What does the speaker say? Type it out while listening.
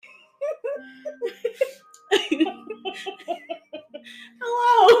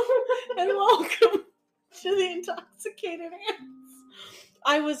Hello, and welcome to the Intoxicated Ants.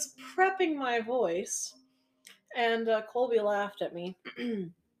 I was prepping my voice, and Colby laughed at me.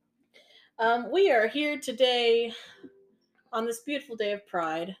 We are here today on this beautiful day of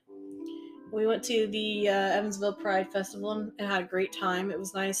Pride. We went to the Evansville Pride Festival and had a great time. It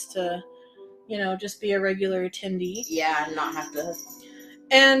was nice to, just be a regular attendee. Yeah, not have to.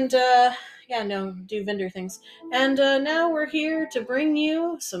 And, do vendor things. And now we're here to bring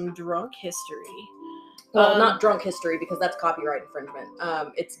you some drunk history. Well, not drunk history because that's copyright infringement.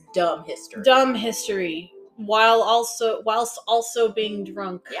 It's dumb history. Dumb history, whilst also being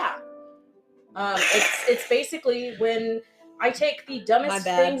drunk. Yeah. It's basically when I take the dumbest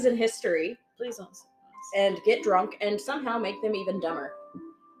things in history, Please don't. And get drunk and somehow make them even dumber.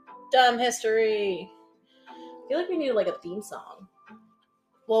 Dumb history. I feel like we need like a theme song.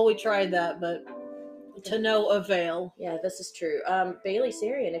 Well, we tried that, but to no avail. Yeah, this is true. Bailey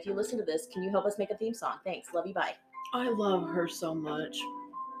Sarian, if you listen to this, can you help us make a theme song? Thanks. Love you. Bye. I love her so much.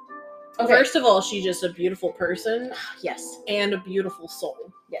 Okay. First of all, she's just a beautiful person. Yes. And a beautiful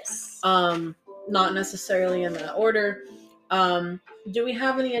soul. Yes. Not necessarily in that order. Do we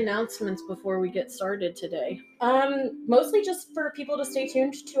have any announcements before we get started today? Mostly just for people to stay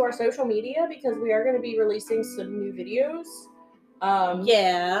tuned to our social media because we are going to be releasing some new videos.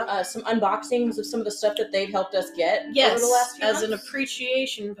 Some unboxings of some of the stuff that they've helped us get over the last few months. An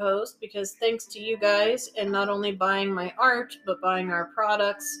appreciation post, because thanks to you guys, and not only buying my art, but buying our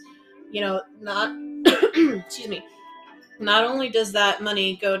products, not, excuse me, not only does that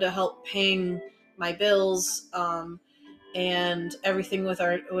money go to help paying my bills, and everything with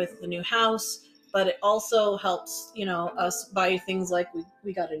the new house, but it also helps, us buy things like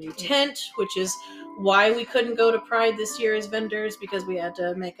we got a new tent, which is why we couldn't go to Pride this year as vendors, because we had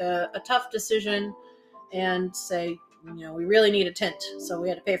to make a tough decision and say, we really need a tent, so we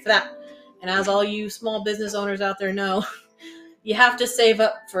had to pay for that. And as all you small business owners out there know, you have to save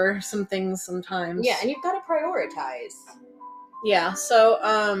up for some things sometimes. Yeah, and you've got to prioritize. Yeah, so,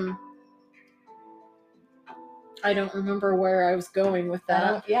 I don't remember where I was going with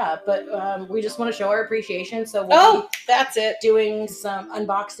that. But we just want to show our appreciation. So that's it. Doing some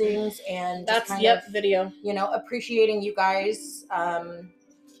unboxings and video. Appreciating you guys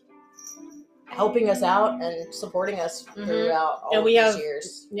helping us out and supporting us throughout all these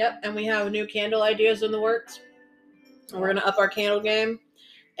years. Yep, and we have new candle ideas in the works. We're going to up our candle game.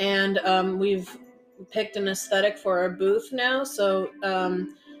 And we've picked an aesthetic for our booth now. So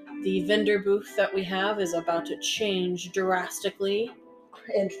the vendor booth that we have is about to change drastically.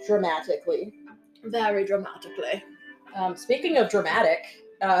 And dramatically. Very dramatically. Speaking of dramatic,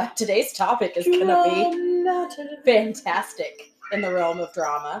 today's topic is going to be fantastic in the realm of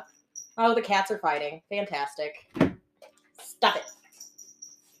drama. Oh, the cats are fighting. Fantastic. Stop it.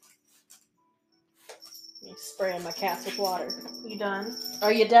 I'm spraying my cats with water. You done?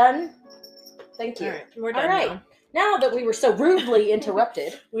 Are you done? Thank you. All right, we're done. All right. Now that we were so rudely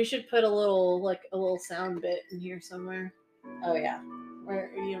interrupted. We should put a little sound bit in here somewhere. Oh, yeah. Where,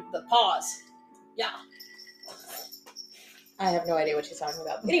 the pause. Yeah. I have no idea what she's talking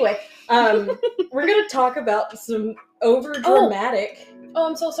about. Anyway, we're going to talk about some over-dramatic... Oh,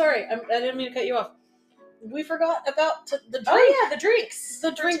 I'm so sorry. I didn't mean to cut you off. We forgot about the drink. Oh, yeah, the drinks.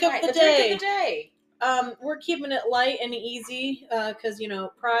 The drink of the day. We're keeping it light and easy because,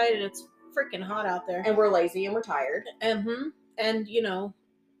 Pride and it's freaking hot out there. And we're lazy and we're tired. And,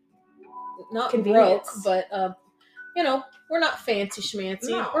 not convenience. Broke, but, we're not fancy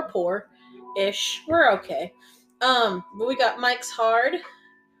schmancy. No. We're poor-ish. We're okay. But we got Mike's Hard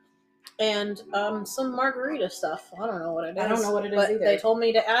and some margarita stuff. I don't know what it is. I don't know what it is but either. They told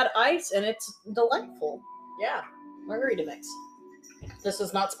me to add ice, and it's delightful. Yeah. Margarita mix. This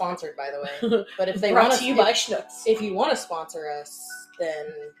is not sponsored, by the way. But if they Brought want to you by Schnucks. If you want to sponsor us, then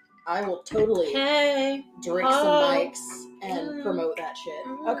I will totally drink some mics and promote that shit.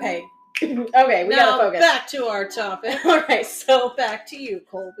 Okay. Okay, we gotta focus. Back to our topic. All right, so back to you,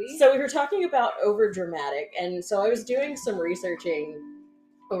 Colby. So we were talking about overdramatic, and so I was doing some researching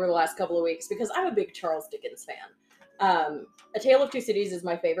over the last couple of weeks because I'm a big Charles Dickens fan. A Tale of Two Cities is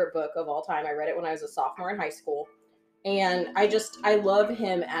my favorite book of all time. I read it when I was a sophomore in high school, and I love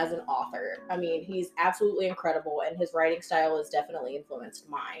him as an author. I mean, he's absolutely incredible, and his writing style has definitely influenced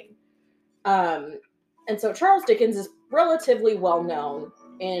mine. And so Charles Dickens is relatively well known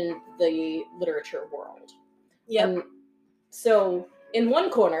in the literature world. Yep. And so in one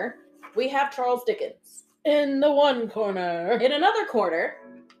corner, we have Charles Dickens. In the one corner. In another corner,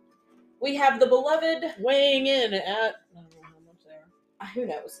 we have the beloved... Weighing in at... I don't know how much there. Who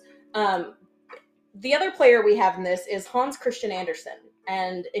knows? the other player we have in this is Hans Christian Andersen.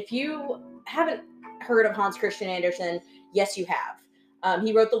 And if you haven't heard of Hans Christian Andersen, yes, you have.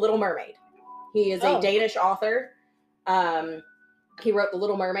 He wrote The Little Mermaid. He is a Danish author. He wrote The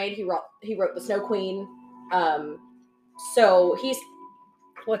Little Mermaid. He wrote The Snow Queen. So he's...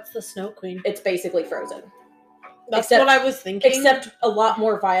 What's The Snow Queen? It's basically Frozen. That's what I was thinking. Except a lot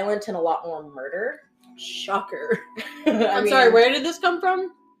more violent and a lot more murder. Shocker. I'm sorry, where did this come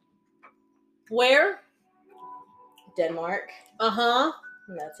from? Where? Denmark. Uh-huh.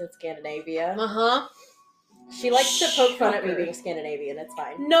 That's in Scandinavia. Uh-huh. She likes to poke fun at me being Scandinavian. It's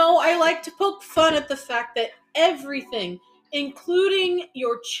fine. No, I like to poke fun at the fact that everything, including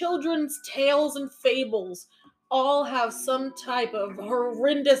your children's tales and fables, all have some type of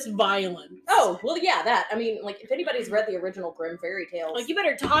horrendous violence. Oh, well, yeah, that. I mean, like, if anybody's read the original Grimm fairy tales... Like, you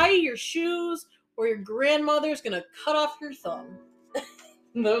better tie your shoes or your grandmother's gonna cut off your thumb.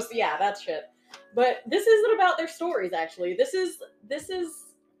 Yeah, that shit. But this isn't about their stories, actually. This is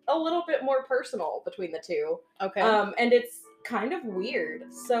a little bit more personal between the two. Okay. And it's kind of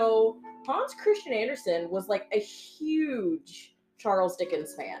weird. So, Hans Christian Andersen was, like, a huge Charles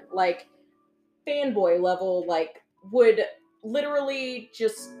Dickens fan. Like, fanboy level, like, would literally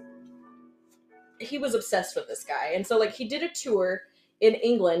just... He was obsessed with this guy. And so, like, he did a tour in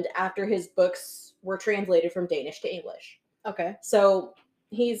England after his books were translated from Danish to English. Okay. So,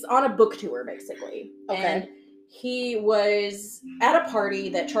 he's on a book tour, basically. Okay. And he was at a party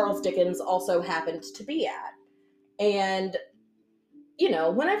that Charles Dickens also happened to be at. And, you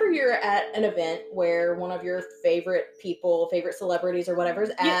know, whenever you're at an event where one of your favorite people, favorite celebrities or whatever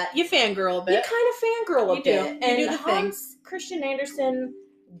is at... You fangirl a bit. You kind of fangirl a bit. You do the Hans Christian Andersen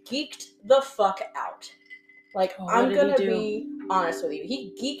geeked the fuck out. Like, I'm gonna be honest with you.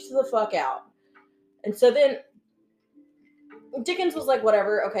 He geeked the fuck out. And so then Dickens was like,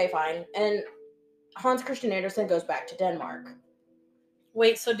 whatever, okay, fine. And Hans Christian Andersen goes back to Denmark.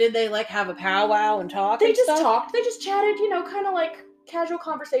 Wait, so did they, like, have a powwow and talk? They just talked. They just chatted, you know, kind of like casual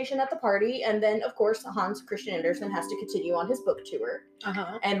conversation at the party. And then, of course, Hans Christian Andersen has to continue on his book tour.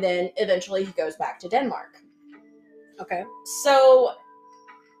 Uh-huh. And then eventually he goes back to Denmark. Okay. So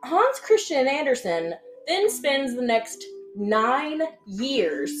Hans Christian Andersen then spends the next 9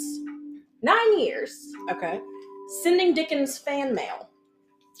 years, Okay. sending Dickens fan mail.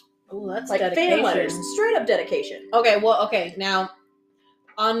 Oh, that's like dedication. Fan letters. Straight up dedication. Okay, now,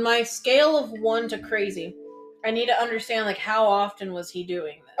 on my scale of 1 to crazy, I need to understand, like, how often was he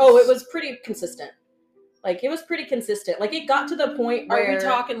doing this? Oh, it was pretty consistent. Like, it was pretty consistent. Like, it got to the point where... Are we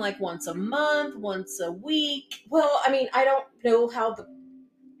talking, like, once a month, once a week? Well, I mean, I don't know how the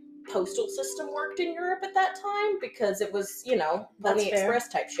postal system worked in Europe at that time, because it was, you know, Pony Express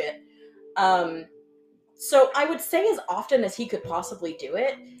type shit. So I would say as often as he could possibly do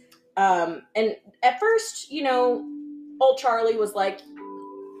it. And at first, you know, old Charlie was like,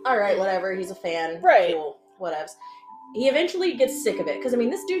 all right, whatever, he's a fan. Right. Cool, whatevs. He eventually gets sick of it, because, I mean,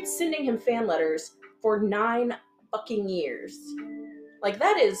 this dude's sending him fan letters for 9 fucking years. Like,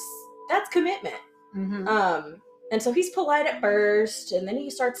 that's commitment. Mm-hmm. And so he's polite at first, and then he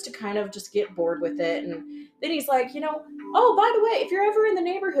starts to kind of just get bored with it, and then he's like, you know, oh, by the way, if you're ever in the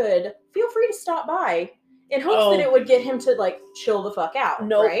neighborhood, feel free to stop by, in hopes that it would get him to, like, chill the fuck out,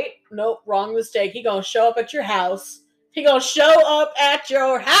 right? Nope, wrong mistake. He gonna show up at your house. He gonna show up at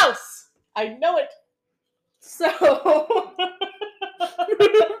your house! I know it. So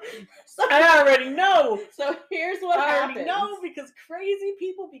I already know. So here's what happens. I already know, because crazy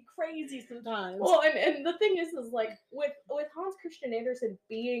people be crazy sometimes. Well, and the thing is like, with Hans Christian Andersen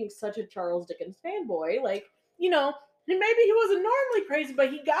being such a Charles Dickens fanboy, like, you know, maybe he wasn't normally crazy,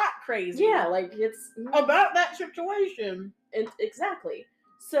 but he got crazy. Yeah, like, it's... about that situation. Exactly.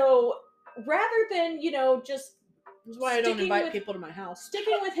 So, rather than, you know, just... That's why I don't invite people to my house.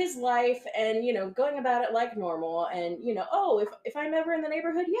 Sticking with his life and, you know, going about it like normal and, you know, oh, if I'm ever in the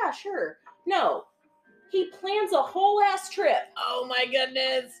neighborhood, yeah, sure. No. He plans a whole ass trip. Oh my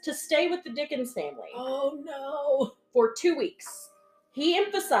goodness. To stay with the Dickens family. Oh no. For 2 weeks. He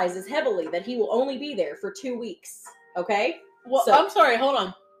emphasizes heavily that he will only be there for 2 weeks. Okay? Well, I'm sorry, hold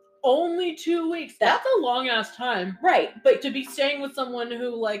on. Only 2 weeks. That's a long ass time. Right. But to be staying with someone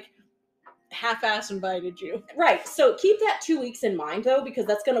who, like, half-ass invited you. Right. So keep that 2 weeks in mind, though, because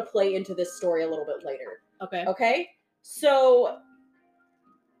that's going to play into this story a little bit later. Okay. Okay? So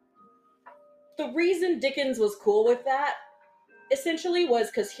the reason Dickens was cool with that essentially was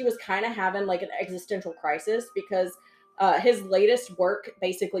because he was kind of having, like, an existential crisis, because his latest work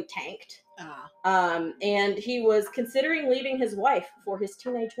basically tanked. And he was considering leaving his wife for his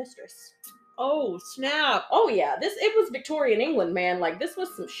teenage mistress. Oh, snap. Oh yeah, it was Victorian England, man. Like this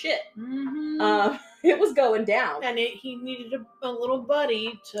was some shit. Mm-hmm. It was going down. And he needed a little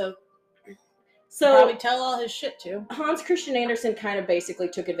buddy to So probably tell all his shit to. Hans Christian Andersen kind of basically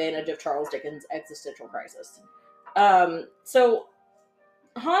took advantage of Charles Dickens' existential crisis. So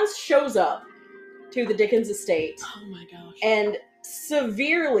Hans shows up to the Dickens estate Oh my gosh. and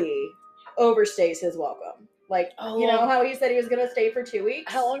severely overstays his welcome. Like, you know how he said he was going to stay for 2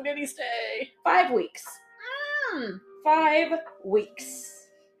 weeks? How long did he stay? 5 weeks. 5 weeks.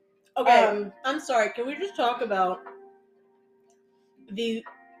 Okay, I'm sorry. Can we just talk about the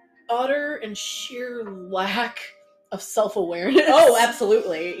utter and sheer lack of self-awareness? Oh,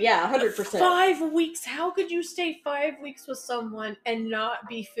 absolutely. Yeah, 100%. 5 weeks. How could you stay 5 weeks with someone and not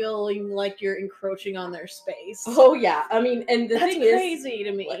be feeling like you're encroaching on their space? Oh, yeah. I mean, and the That's thing is... crazy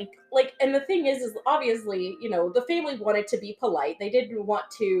to me. And the thing is obviously, you know, the family wanted to be polite. They didn't want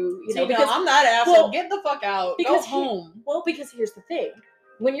to, you know, because I'm that asshole. Well, get the fuck out. Go home. Because here's the thing.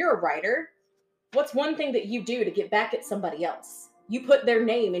 When you're a writer, what's one thing that you do to get back at somebody else? You put their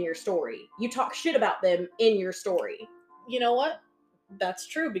name in your story. You talk shit about them in your story. You know what? That's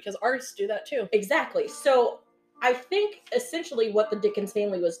true, because artists do that too. Exactly. So I think essentially what the Dickens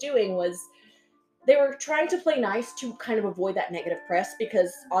family was doing was they were trying to play nice to kind of avoid that negative press,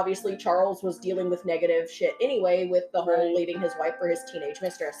 because obviously Charles was dealing with negative shit anyway with the whole leaving his wife for his teenage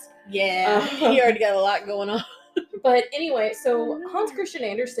mistress. Yeah, he already got a lot going on. But anyway, so Hans Christian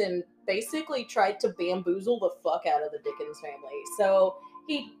Andersen basically tried to bamboozle the fuck out of the Dickens family. So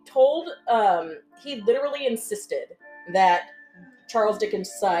he literally insisted that Charles Dickens'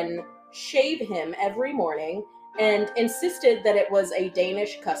 son shave him every morning, and insisted that it was a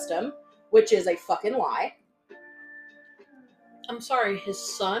Danish custom, which is a fucking lie. I'm sorry, his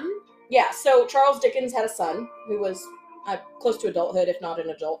son? Yeah, so Charles Dickens had a son who was close to adulthood, if not an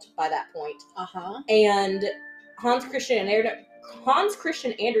adult by that point. Uh-huh. And Hans Christian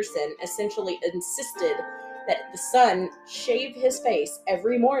Andersen essentially insisted that the son shave his face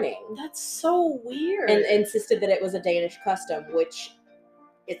every morning. That's so weird. And insisted that it was a Danish custom, which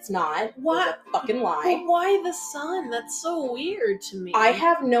it's not. What? It's a fucking lie. But why the son? That's so weird to me. I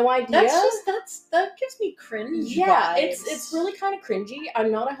have no idea. That gives me cringe. Yeah, vibes. it's really kind of cringy.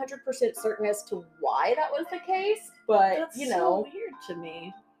 I'm not 100% certain as to why that was the case, but that's you know, so weird to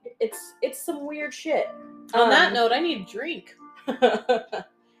me. It's some weird shit. On that note, I need a drink.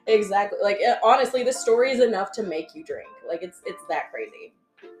 Exactly. Like, honestly, this story is enough to make you drink. Like, it's that crazy.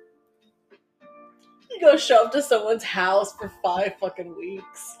 You go show up to someone's house for 5 fucking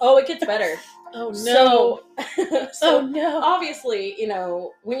weeks. Oh, it gets better. Oh no. So oh no. Obviously, you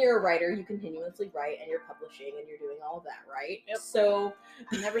know, when you're a writer, you continuously write and you're publishing and you're doing all of that, right? Yep. So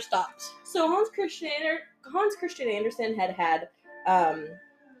it never stops. So Hans Christian Andersen had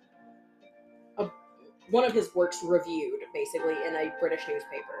one of his works reviewed, basically, in a British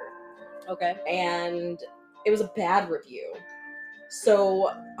newspaper. Okay. And it was a bad review.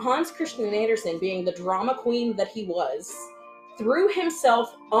 So Hans Christian Andersen, being the drama queen that he was, threw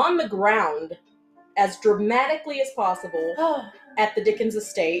himself on the ground as dramatically as possible at the Dickens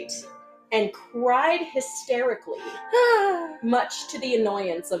estate and cried hysterically, much to the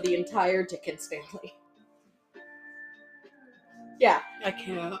annoyance of the entire Dickens family. Yeah. I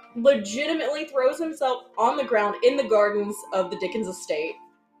can't. Legitimately throws himself on the ground in the gardens of the Dickens estate,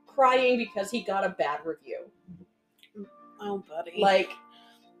 crying because he got a bad review. Oh, buddy. Like,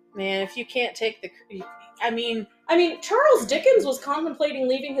 man, if you can't take the... I mean, Charles Dickens was contemplating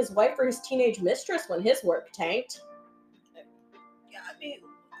leaving his wife for his teenage mistress when his work tanked. I mean,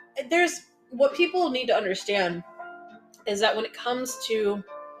 there's... What people need to understand is that when it comes to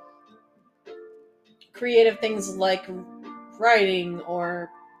creative things like writing or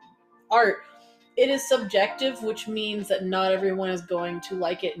art, it is subjective, which means that not everyone is going to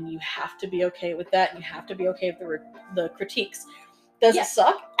like it, and you have to be okay with that, and you have to be okay with the critiques. Does it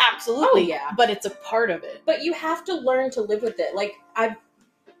suck? Absolutely. Oh, yeah. But it's a part of it. But you have to learn to live with it. Like,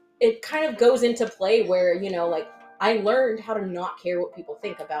 it kind of goes into play where, you know, like, I learned how to not care what people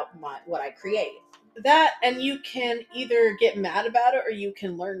think about what I create. That, and you can either get mad about it or you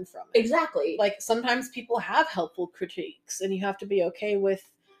can learn from it. Exactly. Like, sometimes people have helpful critiques, and you have to be okay with,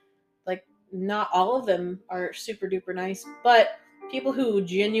 like, not all of them are super duper nice, but people who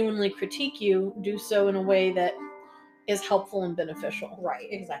genuinely critique you do so in a way that is helpful and beneficial. Right,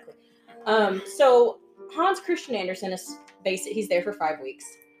 exactly. So Hans Christian Andersen is he's there for 5 weeks.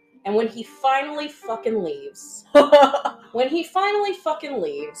 And when he finally fucking leaves,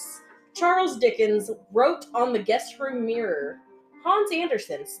 Charles Dickens wrote on the guest room mirror, Hans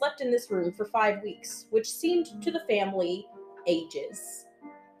Andersen slept in this room for 5 weeks, which seemed to the family ages.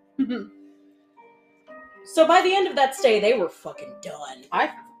 So by the end of that stay, they were fucking done. I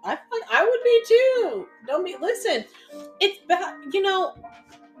would be too. Don't be. Listen, it's bad. You know,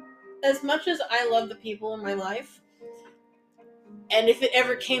 as much as I love the people in my life, and if it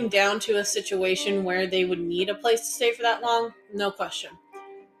ever came down to a situation where they would need a place to stay for that long, no question.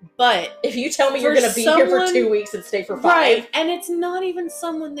 But if you tell me you're going to be here for 2 weeks and stay for 5, right? And it's not even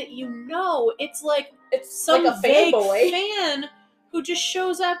someone that you know. It's like some like a vague fanboy fan who just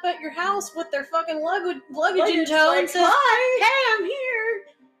shows up at your house with their fucking luggage in tow like, and says, "Hi, hey, I'm here.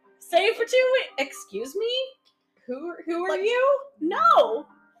 Stay for 2 weeks." Excuse me? Who are Like, you? No.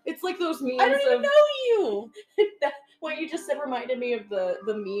 It's like those memes. I don't even know you. What you just said reminded me of the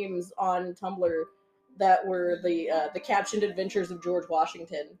memes on Tumblr that were the captioned adventures of George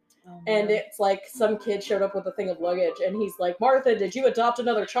Washington. Oh, and it's like some kid showed up with a thing of luggage and he's like, Martha, did you adopt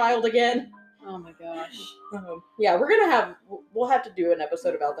another child again? oh my gosh. Yeah, we'll have to do an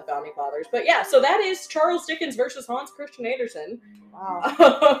episode about the Founding Fathers. But yeah, so that is Charles Dickens versus Hans Christian Andersen. Wow.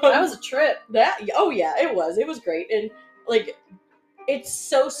 That was a trip. Oh yeah, it was great. And like, it's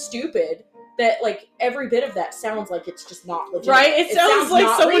so stupid that like every bit of that sounds like it's just not legit. Right? It sounds like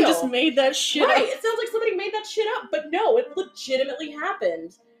someone real. just made that shit right. up. It sounds like somebody made that shit up, but no, it legitimately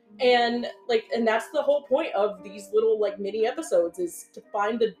happened. And that's the whole point of these little like mini episodes, is to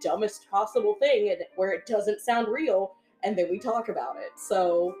find the dumbest possible thing and where it doesn't sound real, and then we talk about it.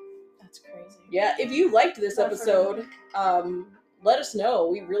 So that's crazy. Yeah, if you liked this episode, let us know.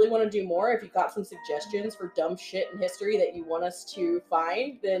 We really want to do more. If you've got some suggestions for dumb shit in history that you want us to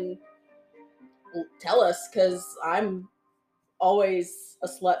find, then tell us, because I'm always a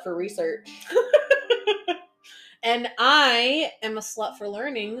slut for research. And I am a slut for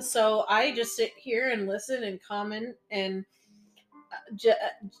learning, so I just sit here and listen and comment and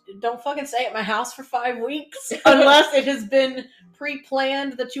don't fucking stay at my house for 5 weeks unless it has been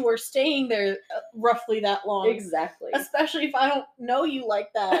pre-planned that you are staying there roughly that long. Exactly. Especially if I don't know you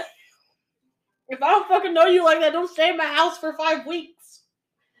like that. If I don't fucking know you like that, don't stay at my house for 5 weeks.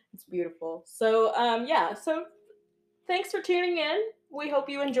 It's beautiful. So, so thanks for tuning in. We hope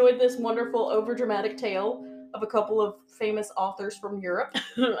you enjoyed this wonderful overdramatic tale of a couple of famous authors from Europe.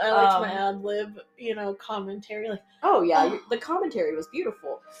 I liked my ad-lib, commentary. Like, oh yeah, the commentary was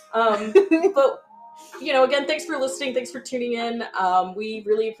beautiful. But again, thanks for listening. Thanks for tuning in. We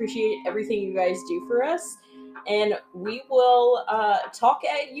really appreciate everything you guys do for us, and we will talk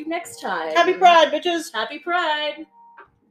at you next time. Happy Pride, bitches! Happy Pride!